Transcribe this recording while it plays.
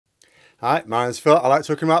Hi, my name's Phil. I like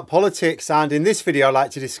talking about politics, and in this video I'd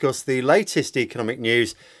like to discuss the latest economic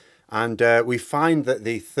news. And we find that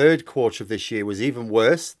the third quarter of this year was even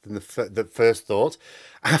worse than the first thought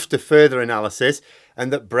after further analysis,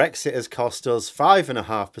 and that Brexit has cost us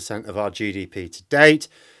 5.5% of our GDP to date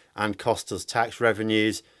and cost us tax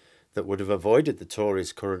revenues that would have avoided the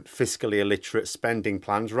Tories' current fiscally illiterate spending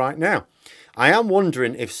plans right now. I am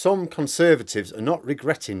wondering if some Conservatives are not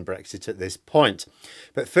regretting Brexit at this point.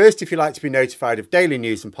 But first, if you'd like to be notified of daily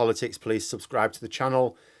news and politics, please subscribe to the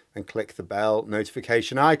channel and click the bell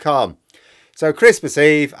notification icon. So Christmas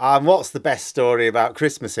Eve, and what's the best story about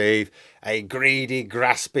Christmas Eve? A greedy,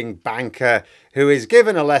 grasping banker who is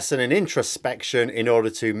given a lesson in introspection in order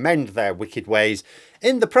to mend their wicked ways.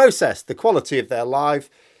 In the process, the quality of their life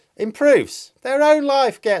improves. Their own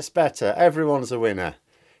life gets better. Everyone's a winner.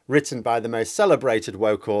 Written by the most celebrated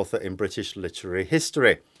woke author in British literary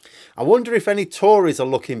history. I wonder if any Tories are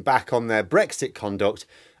looking back on their Brexit conduct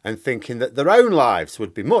and thinking that their own lives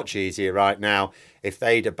would be much easier right now if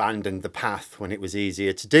they'd abandoned the path when it was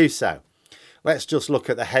easier to do so. Let's just look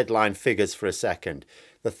at the headline figures for a second.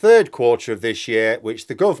 The third quarter of this year, which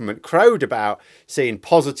the government crowed about seeing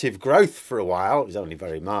positive growth for a while, it was only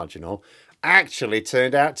very marginal, actually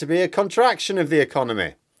turned out to be a contraction of the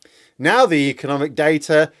economy. Now the economic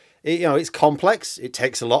data, it's complex. It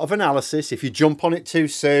takes a lot of analysis. If you jump on it too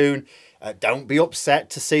soon, don't be upset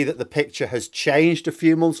to see that the picture has changed a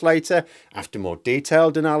few months later after more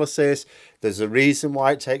detailed analysis. There's a reason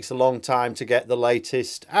why it takes a long time to get the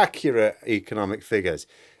latest accurate economic figures.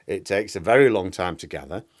 It takes a very long time to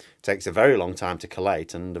gather, takes a very long time to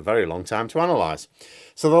collate, and a very long time to analyse.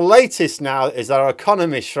 So the latest now is our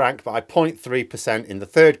economy shrank by 0.3% in the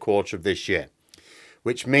third quarter of this year,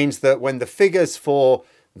 which means that when the figures for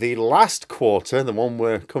the last quarter, the one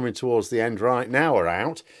we're coming towards the end right now, are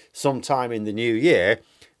out sometime in the new year,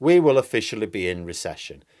 we will officially be in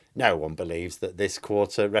recession. No one believes that this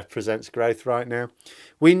quarter represents growth right now.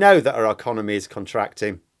 We know that our economy is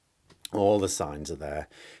contracting. All the signs are there.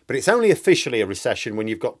 But it's only officially a recession when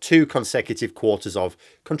you've got 2 consecutive quarters of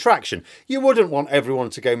contraction. You wouldn't want everyone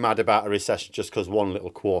to go mad about a recession just because one little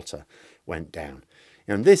quarter went down.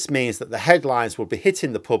 And this means that the headlines will be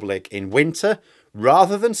hitting the public in winter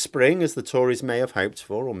rather than spring, as the Tories may have hoped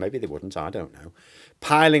for, or maybe they wouldn't, I don't know.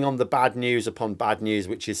 Piling on the bad news upon bad news,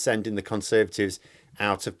 which is sending the Conservatives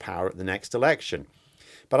out of power at the next election.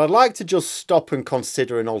 But I'd like to just stop and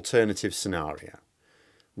consider an alternative scenario.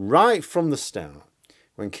 Right from the start,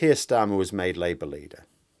 when Keir Starmer was made Labour leader,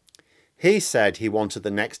 he said he wanted the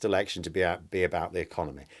next election to be about the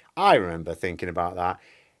economy. I remember thinking about that.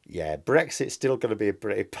 Yeah, Brexit's still going to be a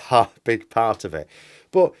pretty big part of it.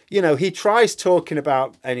 But, he tries talking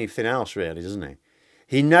about anything else, really, doesn't he?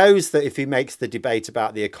 He knows that if he makes the debate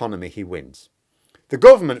about the economy, he wins. The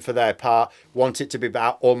government, for their part, want it to be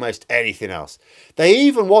about almost anything else. They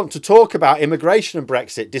even want to talk about immigration and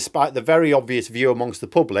Brexit, despite the very obvious view amongst the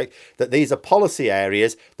public that these are policy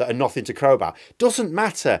areas that are nothing to crow about. Doesn't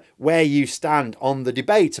matter where you stand on the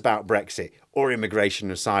debate about Brexit or immigration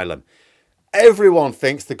and asylum. Everyone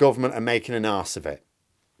thinks the government are making an arse of it.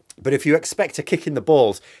 But if you expect a kick in the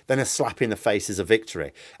balls, then a slap in the face is a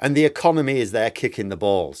victory. And the economy is there kicking the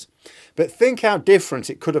balls. But think how different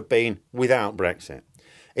it could have been without Brexit.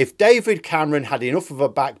 If David Cameron had enough of a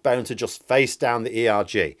backbone to just face down the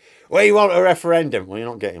ERG. Well, you want a referendum? Well, you're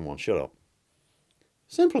not getting one. Shut up.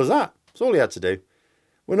 Simple as that. That's all he had to do.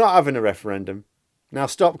 We're not having a referendum. Now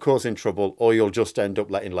stop causing trouble or you'll just end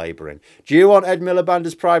up letting Labour in. Do you want Ed Miliband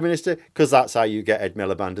as Prime Minister? Because that's how you get Ed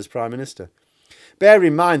Miliband as Prime Minister. Bear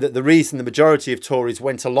in mind that the reason the majority of Tories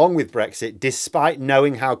went along with Brexit, despite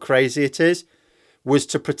knowing how crazy it is, was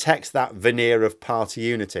to protect that veneer of party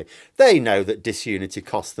unity. They know that disunity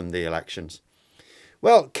cost them the elections.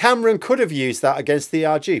 Well, Cameron could have used that against the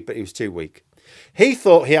RG, but he was too weak. He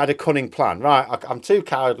thought he had a cunning plan. Right, I'm too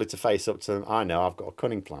cowardly to face up to them. I know, I've got a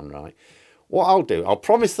cunning plan, right? What I'll do, I'll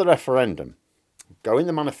promise the referendum, go in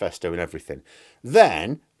the manifesto and everything.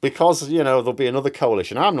 Then, because, there'll be another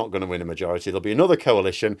coalition. I'm not going to win a majority. There'll be another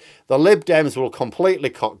coalition. The Lib Dems will completely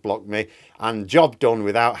cock-block me and job done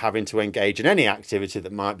without having to engage in any activity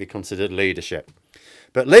that might be considered leadership.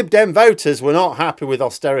 But Lib Dem voters were not happy with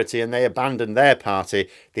austerity and they abandoned their party.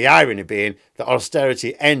 The irony being that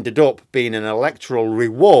austerity ended up being an electoral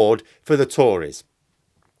reward for the Tories.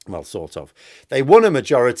 Well, sort of. They won a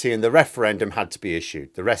majority and the referendum had to be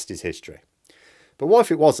issued. The rest is history. But what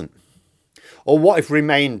if it wasn't? Or what if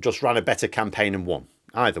Remain just ran a better campaign and won?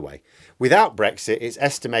 Either way, without Brexit, it's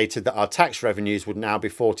estimated that our tax revenues would now be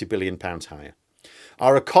 £40 billion higher.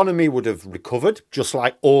 Our economy would have recovered, just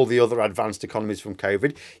like all the other advanced economies from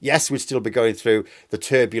COVID. Yes, we'd still be going through the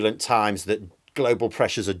turbulent times that global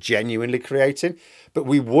pressures are genuinely creating, but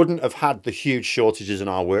we wouldn't have had the huge shortages in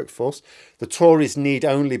our workforce. The Tories need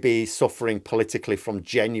only be suffering politically from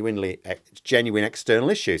genuine external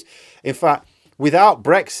issues. In fact, without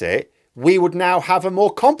Brexit, we would now have a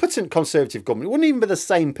more competent Conservative government. It wouldn't even be the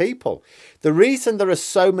same people. The reason there are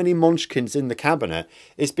so many munchkins in the cabinet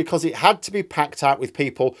is because it had to be packed out with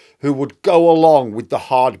people who would go along with the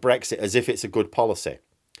hard Brexit as if it's a good policy.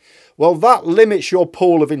 Well, that limits your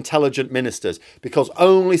pool of intelligent ministers because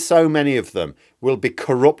only so many of them will be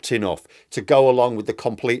corrupt enough to go along with the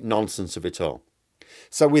complete nonsense of it all.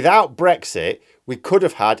 So without Brexit, we could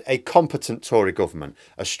have had a competent Tory government,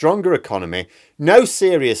 a stronger economy, no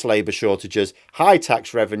serious labour shortages, high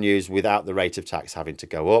tax revenues without the rate of tax having to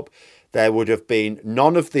go up. There would have been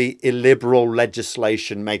none of the illiberal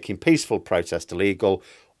legislation making peaceful protest illegal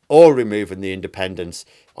or removing the independence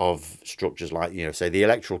of structures like, say the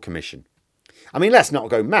Electoral Commission. I mean, let's not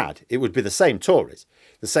go mad. It would be the same Tories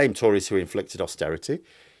who inflicted austerity,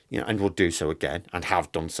 and will do so again and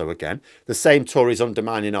have done so again. The same Tories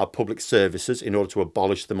undermining our public services in order to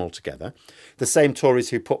abolish them altogether. The same Tories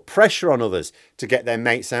who put pressure on others to get their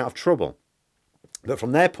mates out of trouble. But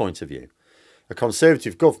from their point of view, a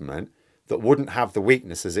Conservative government that wouldn't have the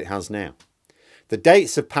weaknesses it has now. The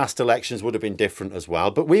dates of past elections would have been different as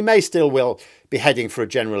well, but we may still will be heading for a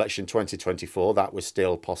general election 2024. That was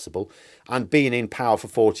still possible. And being in power for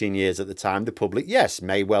 14 years at the time, the public, yes,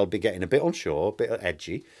 may well be getting a bit unsure, a bit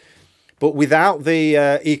edgy. But without the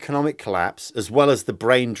economic collapse, as well as the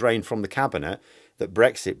brain drain from the cabinet that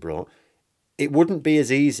Brexit brought, it wouldn't be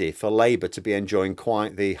as easy for Labour to be enjoying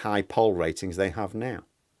quite the high poll ratings they have now.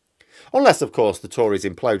 Unless, of course, the Tories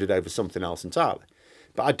imploded over something else entirely.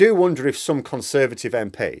 But I do wonder if some Conservative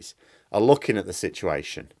MPs are looking at the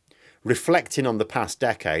situation, reflecting on the past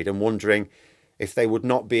decade and wondering if they would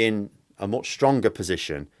not be in a much stronger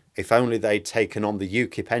position if only they'd taken on the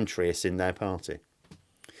UKIP entryists in their party.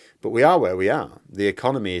 But we are where we are. The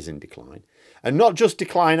economy is in decline. And not just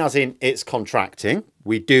decline as in it's contracting.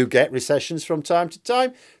 We do get recessions from time to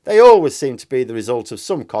time. They always seem to be the result of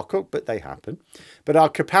some cock-up, but they happen. But our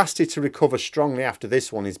capacity to recover strongly after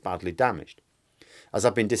this one is badly damaged. As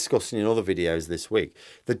I've been discussing in other videos this week,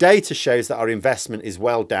 the data shows that our investment is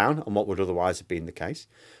well down on what would otherwise have been the case.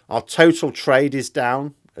 Our total trade is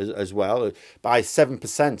down as well by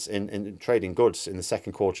 7% in trading goods in the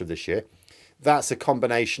second quarter of this year. That's a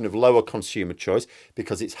combination of lower consumer choice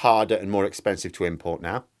because it's harder and more expensive to import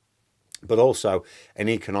now, but also an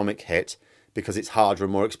economic hit because it's harder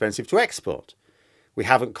and more expensive to export. We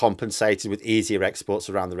haven't compensated with easier exports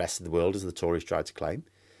around the rest of the world, as the Tories tried to claim.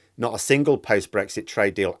 Not a single post-Brexit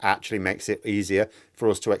trade deal actually makes it easier for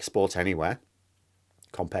us to export anywhere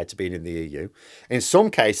compared to being in the EU. In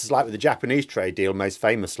some cases, like with the Japanese trade deal most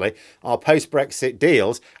famously, our post-Brexit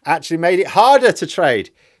deals actually made it harder to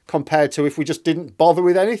trade compared to if we just didn't bother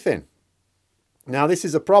with anything. Now, this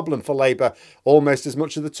is a problem for Labour almost as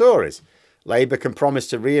much as the Tories. Labour can promise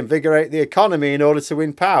to reinvigorate the economy in order to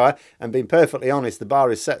win power, and being perfectly honest, the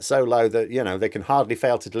bar is set so low that, they can hardly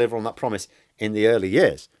fail to deliver on that promise in the early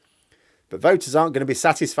years. But voters aren't going to be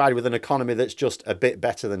satisfied with an economy that's just a bit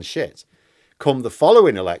better than shit. Come the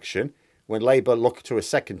following election, when Labour look to a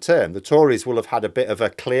second term, the Tories will have had a bit of a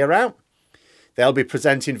clear out. They'll be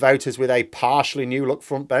presenting voters with a partially new look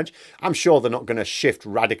front bench. I'm sure they're not going to shift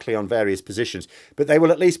radically on various positions, but they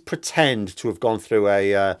will at least pretend to have gone through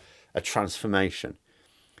a transformation.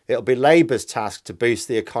 It'll be Labour's task to boost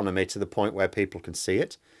the economy to the point where people can see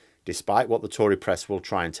it, despite what the Tory press will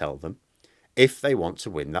try and tell them, if they want to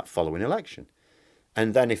win that following election.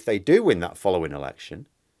 And then if they do win that following election,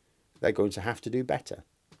 they're going to have to do better.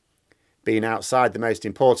 Being outside the most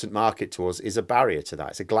important market to us is a barrier to that.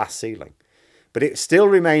 It's a glass ceiling. But it still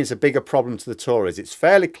remains a bigger problem to the Tories. It's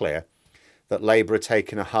fairly clear that Labour are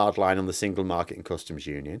taking a hard line on the single market and customs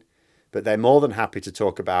union, but they're more than happy to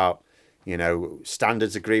talk about,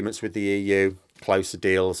 standards agreements with the EU, closer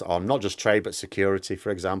deals on not just trade but security, for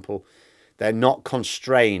example. They're not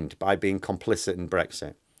constrained by being complicit in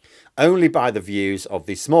Brexit, only by the views of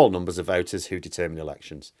the small numbers of voters who determine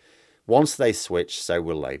elections. Once they switch, so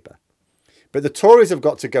will Labour. But the Tories have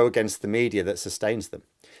got to go against the media that sustains them.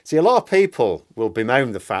 See, a lot of people will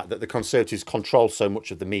bemoan the fact that the Conservatives control so much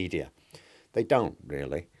of the media. They don't,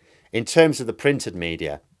 really. In terms of the printed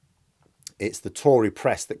media, it's the Tory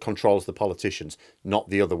press that controls the politicians, not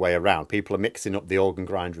the other way around. People are mixing up the organ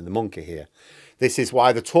grinder and the monkey here. This is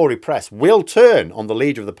why the Tory press will turn on the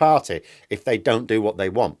leader of the party if they don't do what they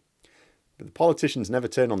want. But the politicians never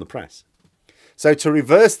turn on the press. So to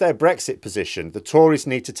reverse their Brexit position, the Tories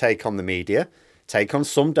need to take on the media, take on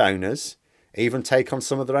some donors, even take on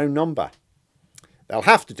some of their own number. They'll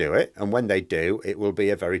have to do it, and when they do, it will be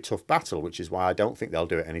a very tough battle, which is why I don't think they'll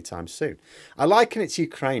do it anytime soon. I liken it to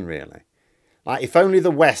Ukraine, really. Like, if only the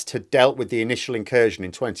West had dealt with the initial incursion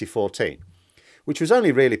in 2014, which was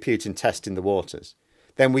only really Putin testing the waters,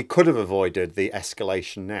 then we could have avoided the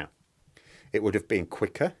escalation now. It would have been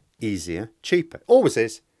quicker, easier, cheaper. Always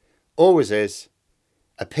is. Always is.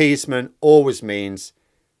 Appeasement always means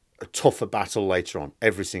a tougher battle later on,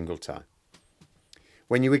 every single time.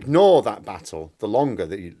 When you ignore that battle, the longer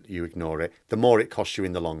that you ignore it, the more it costs you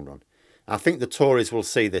in the long run. I think the Tories will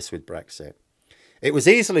see this with Brexit. It was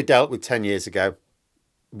easily dealt with 10 years ago.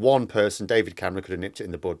 One person, David Cameron, could have nipped it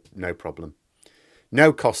in the bud, no problem.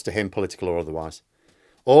 No cost to him, political or otherwise.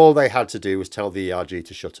 All they had to do was tell the ERG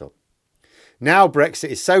to shut up. Now Brexit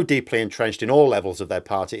is so deeply entrenched in all levels of their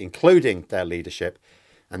party, including their leadership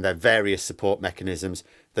and their various support mechanisms,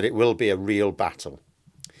 that it will be a real battle.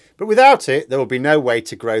 But without it, there will be no way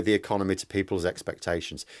to grow the economy to people's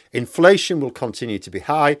expectations. Inflation will continue to be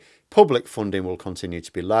high. Public funding will continue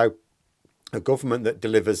to be low. A government that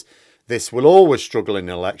delivers this will always struggle in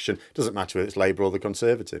an election. Doesn't matter whether it's Labour or the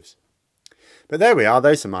Conservatives. But there we are.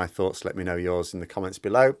 Those are my thoughts. Let me know yours in the comments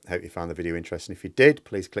below. Hope you found the video interesting. If you did,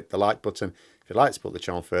 please click the like button. If you'd like to support the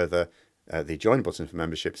channel further, the join button for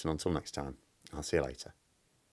memberships. And until next time, I'll see you later.